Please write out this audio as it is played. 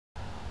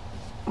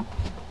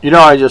You know,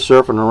 I just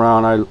surfing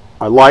around.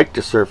 I like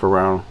to surf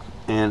around,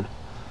 and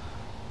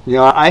you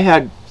know, I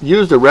had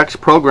used a Rex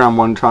program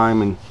one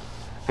time,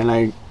 and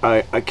I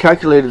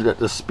calculated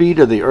the speed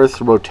of the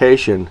Earth's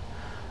rotation,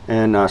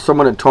 and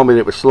someone had told me that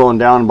it was slowing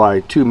down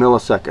by 2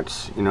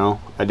 milliseconds, you know,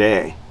 a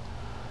day.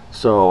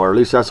 So, or at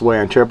least that's the way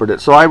I interpret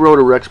it. So I wrote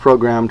a Rex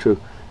program to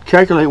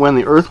calculate when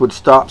the Earth would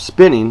stop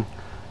spinning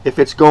if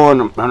it's going,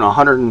 I don't know,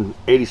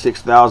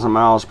 186,000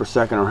 miles per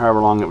second, or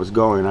however long it was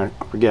going, I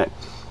forget.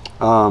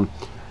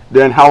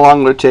 Then how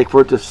long would it take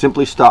for it to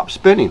simply stop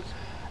spinning?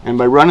 And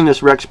by running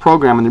this Rex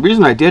program, and the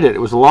reason I did it,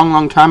 it was a long,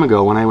 long time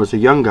ago when I was a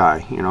young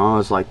guy. You know, I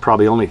was like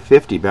probably only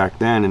 50 back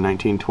then in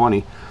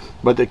 1920.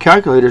 But the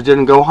calculators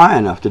didn't go high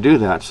enough to do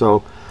that.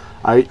 So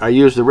I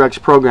used the Rex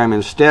program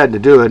instead to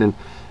do it. And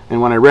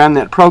when I ran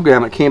that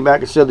program, it came back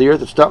and said the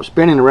Earth had stopped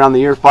spinning around the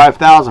year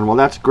 5000. Well,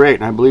 that's great,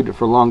 and I believed it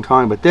for a long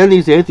time. But then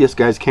these atheist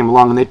guys came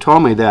along and they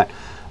told me that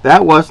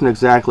that wasn't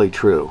exactly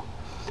true.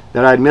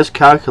 That I'd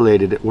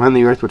miscalculated it when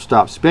the Earth would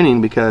stop spinning,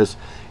 because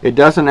it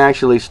doesn't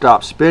actually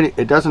stop spinning.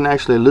 It doesn't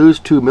actually lose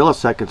 2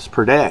 milliseconds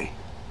per day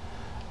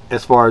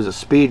as far as the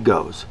speed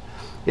goes.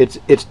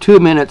 It's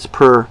 2 minutes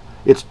per,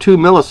 it's 2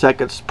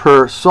 milliseconds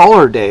per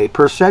solar day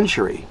per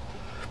century.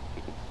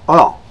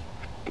 Oh,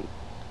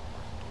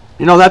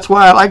 you know, that's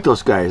why I like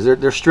those guys.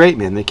 They're straight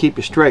men. They keep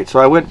you straight. So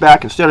I went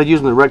back, instead of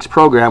using the Rex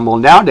program, well,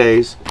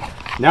 nowadays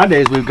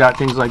we've got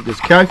things like this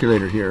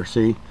calculator here,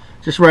 see,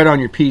 just right on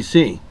your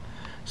PC.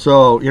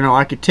 So, you know,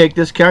 I could take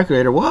this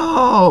calculator,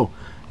 whoa,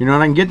 you know,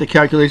 and I can get the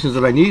calculations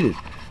that I needed.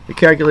 The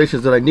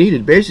calculations that I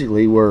needed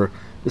basically were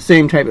the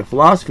same type of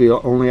philosophy,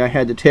 only I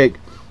had to take,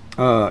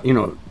 you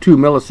know, 2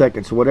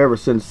 milliseconds or whatever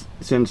since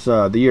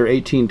the year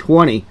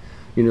 1820,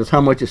 you know, is how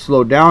much it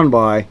slowed down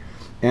by,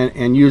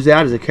 and use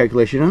that as a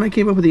calculation. And I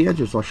came up with the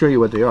answers, so I'll show you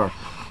what they are.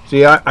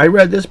 See, I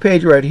read this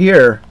page right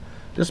here,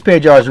 this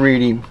page I was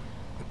reading,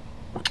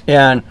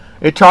 and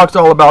it talks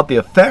all about the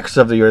effects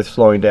of the Earth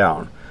slowing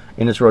down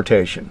in its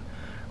rotation.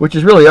 Which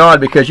is really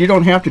odd, because you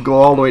don't have to go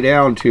all the way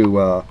down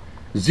to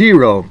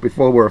 0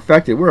 before we're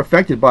affected. We're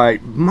affected by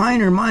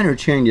minor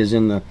changes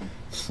in the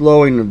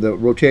slowing of the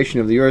rotation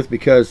of the Earth,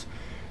 because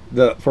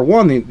for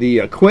one, the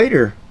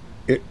equator,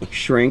 it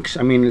shrinks.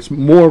 I mean, it's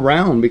more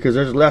round because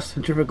there's less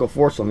centrifugal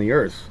force on the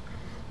Earth.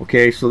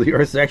 Okay, so the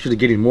Earth's actually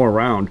getting more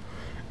round,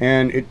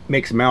 and it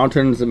makes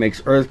mountains, it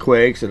makes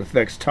earthquakes, it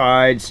affects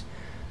tides,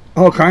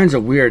 all kinds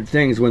of weird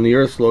things when the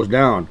Earth slows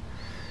down.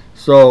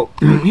 So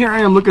here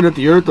I am looking at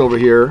the Earth over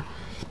here.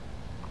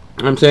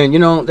 I'm saying, you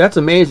know, that's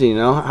amazing, you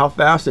know, how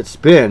fast it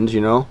spins,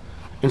 you know.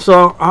 And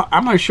so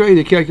I'm going to show you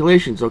the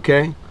calculations,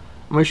 okay? I'm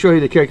going to show you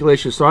the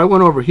calculations. So I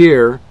went over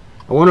here.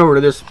 I went over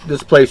to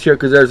this place here,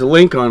 because there's a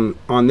link on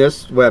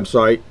this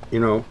website, you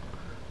know.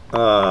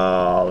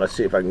 Let's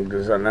see if I can do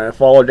this. And I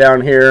follow down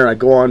here, and I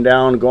go on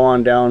down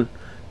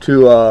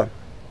to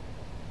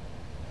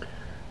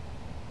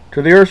the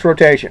Earth's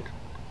rotation.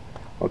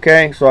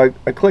 Okay, so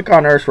I click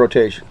on Earth's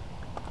rotation.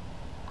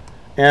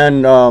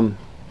 And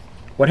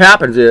what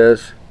happens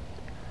is,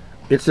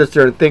 it sits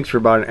there and thinks for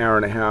about an hour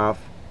and a half.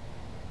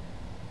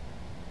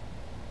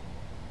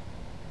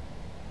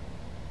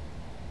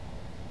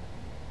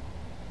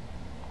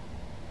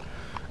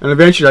 And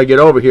eventually I get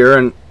over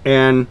here,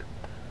 and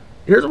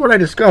here's what I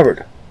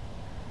discovered.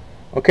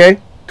 Okay,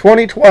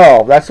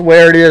 2012, that's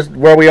where it is,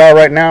 where we are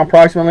right now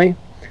approximately,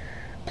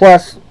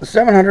 plus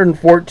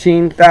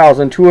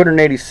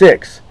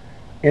 714,286.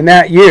 In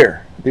that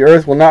year, the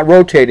Earth will not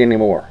rotate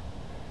anymore,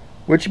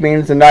 which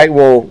means the night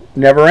will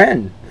never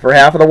end for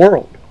half of the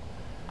world.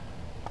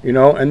 You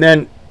know, and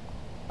then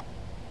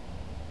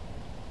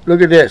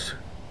look at this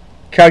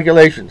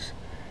calculations.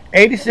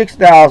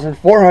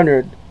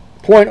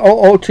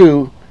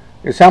 86,400.002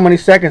 is how many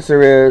seconds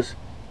there is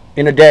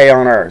in a day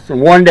on Earth. And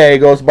one day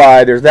goes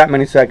by, there's that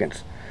many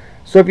seconds.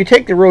 So if you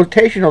take the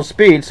rotational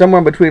speed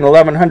somewhere between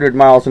 1100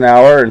 miles an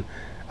hour and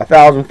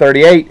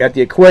 1038 at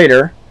the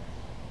equator,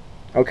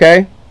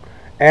 okay,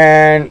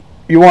 and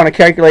you want to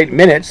calculate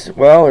minutes,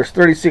 well, there's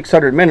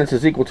 3600 minutes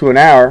is equal to an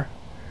hour.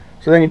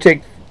 So then you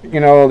take, you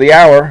know, the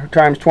hour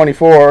times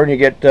 24, and you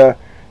get the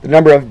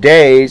number of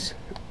days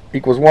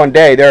equals 1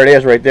 day. There it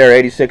is right there,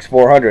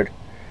 86,400.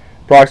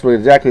 Approximately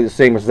exactly the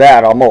same as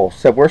that, almost,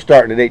 except we're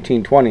starting at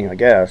 1820, I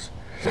guess.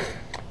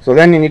 So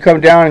then when you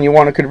come down and you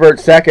want to convert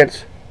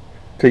seconds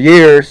to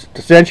years,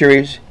 to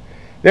centuries,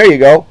 there you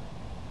go.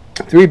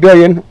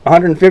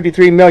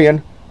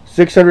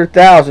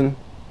 3,153,600,000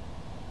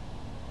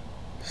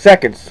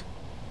 seconds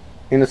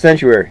in the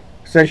century.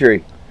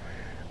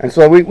 And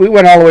so we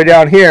went all the way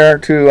down here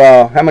to,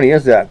 how many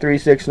is that?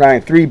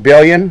 3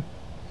 billion.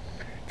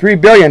 3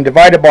 billion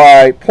divided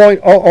by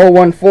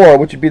 0.0014,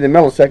 which would be the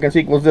milliseconds,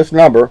 equals this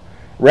number,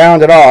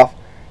 rounded off.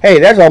 Hey,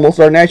 that's almost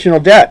our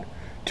national debt.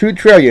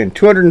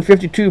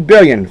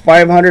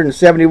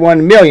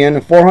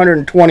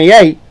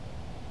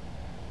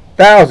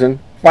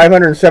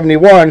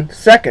 2,252,571,428,571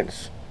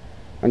 seconds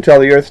until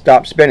the Earth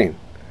stops spinning.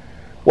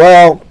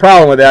 Well, the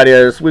problem with that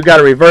is we've got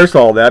to reverse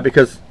all that,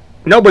 because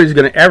nobody's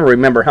going to ever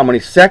remember how many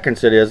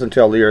seconds it is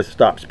until the Earth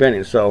stops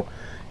spinning. So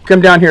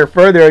come down here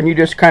further and you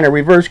just kind of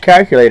reverse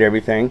calculate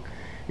everything.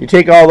 You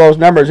take all those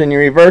numbers and you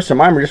reverse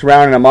them. I'm just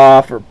rounding them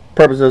off for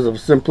purposes of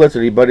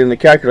simplicity, but in the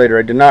calculator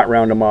I did not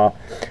round them off.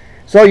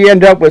 So you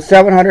end up with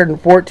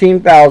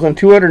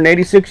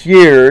 714,286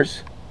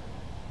 years.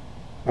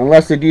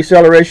 Unless the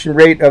deceleration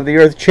rate of the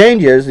Earth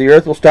changes, the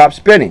Earth will stop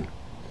spinning.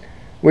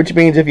 Which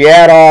means if you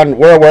add on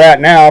where we're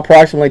at now,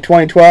 approximately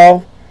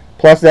 2012,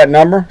 plus that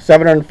number,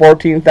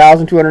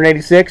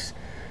 714,286,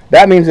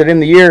 that means that in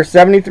the year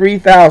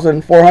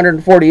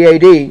 73,440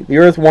 AD, the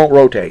Earth won't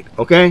rotate.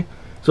 Okay?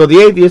 So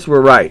the atheists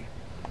were right.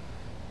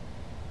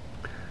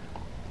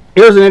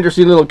 Here's an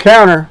interesting little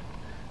counter.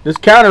 This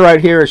counter right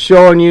here is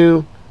showing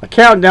you a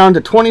countdown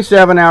to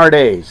 27-hour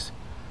days.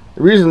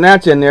 The reason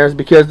that's in there is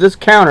because this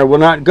counter will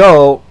not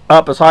go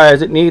up as high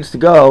as it needs to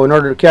go in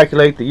order to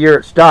calculate the year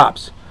it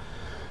stops.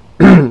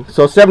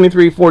 So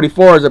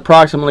 7344 is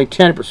approximately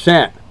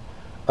 10%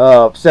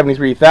 of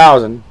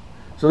 73,000.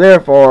 So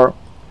therefore,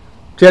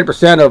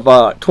 10%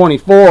 of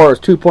 24 is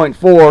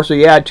 2.4. So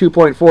you add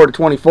 2.4 to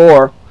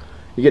 24,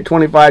 you get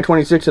 25,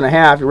 26 and a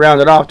half. You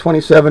round it off,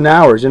 27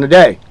 hours in a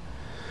day.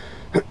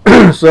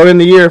 So in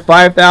the year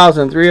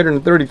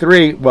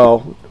 5,333,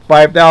 well,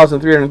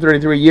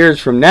 5,333 years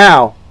from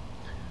now,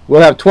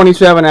 we'll have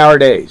 27-hour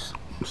days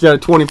instead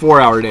of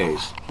 24-hour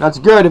days. That's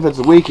good if it's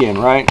a weekend,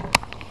 right?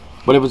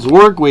 But if it's a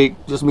work week,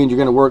 it just means you're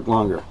going to work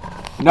longer.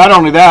 Not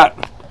only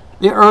that,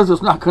 the Earth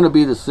is not going to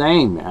be the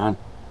same, man.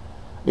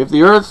 If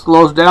the Earth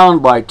slows down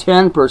by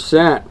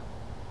 10%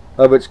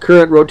 of its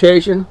current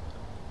rotation,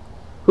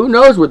 who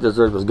knows what this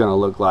Earth is going to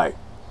look like?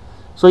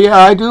 So yeah,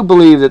 I do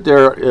believe that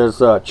there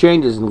is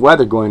changes in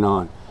weather going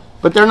on.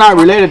 But they're not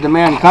related to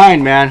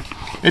mankind, man.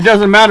 It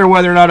doesn't matter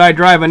whether or not I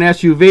drive an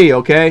SUV,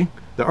 okay?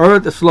 The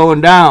Earth is slowing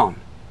down.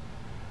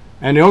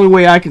 And the only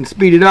way I can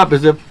speed it up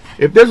is if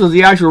this was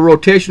the actual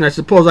rotation, I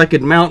suppose I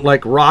could mount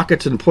like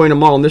rockets and point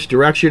them all in this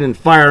direction and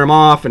fire them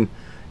off and,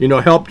 you know,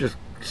 help just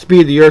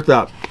speed the Earth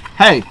up.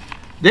 Hey,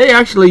 they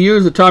actually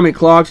use atomic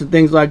clocks and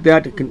things like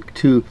that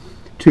to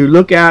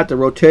look at the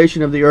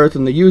rotation of the Earth,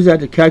 and they use that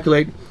to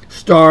calculate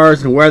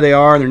stars and where they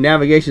are and their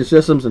navigation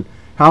systems and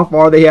how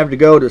far they have to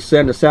go to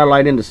send a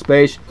satellite into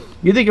space.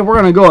 You think if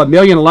we're going to go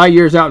 1,000,000 light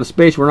years out in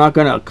space, we're not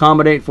going to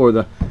accommodate for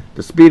the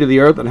speed of the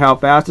Earth and how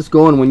fast it's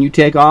going when you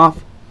take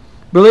off?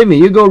 Believe me,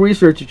 you go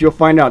research it, you'll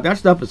find out. That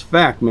stuff is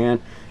fact,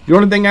 man. The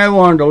only thing I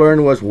wanted to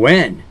learn was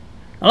when.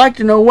 I like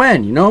to know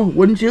when, you know,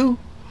 wouldn't you?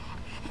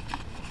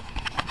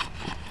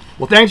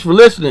 Well, thanks for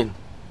listening.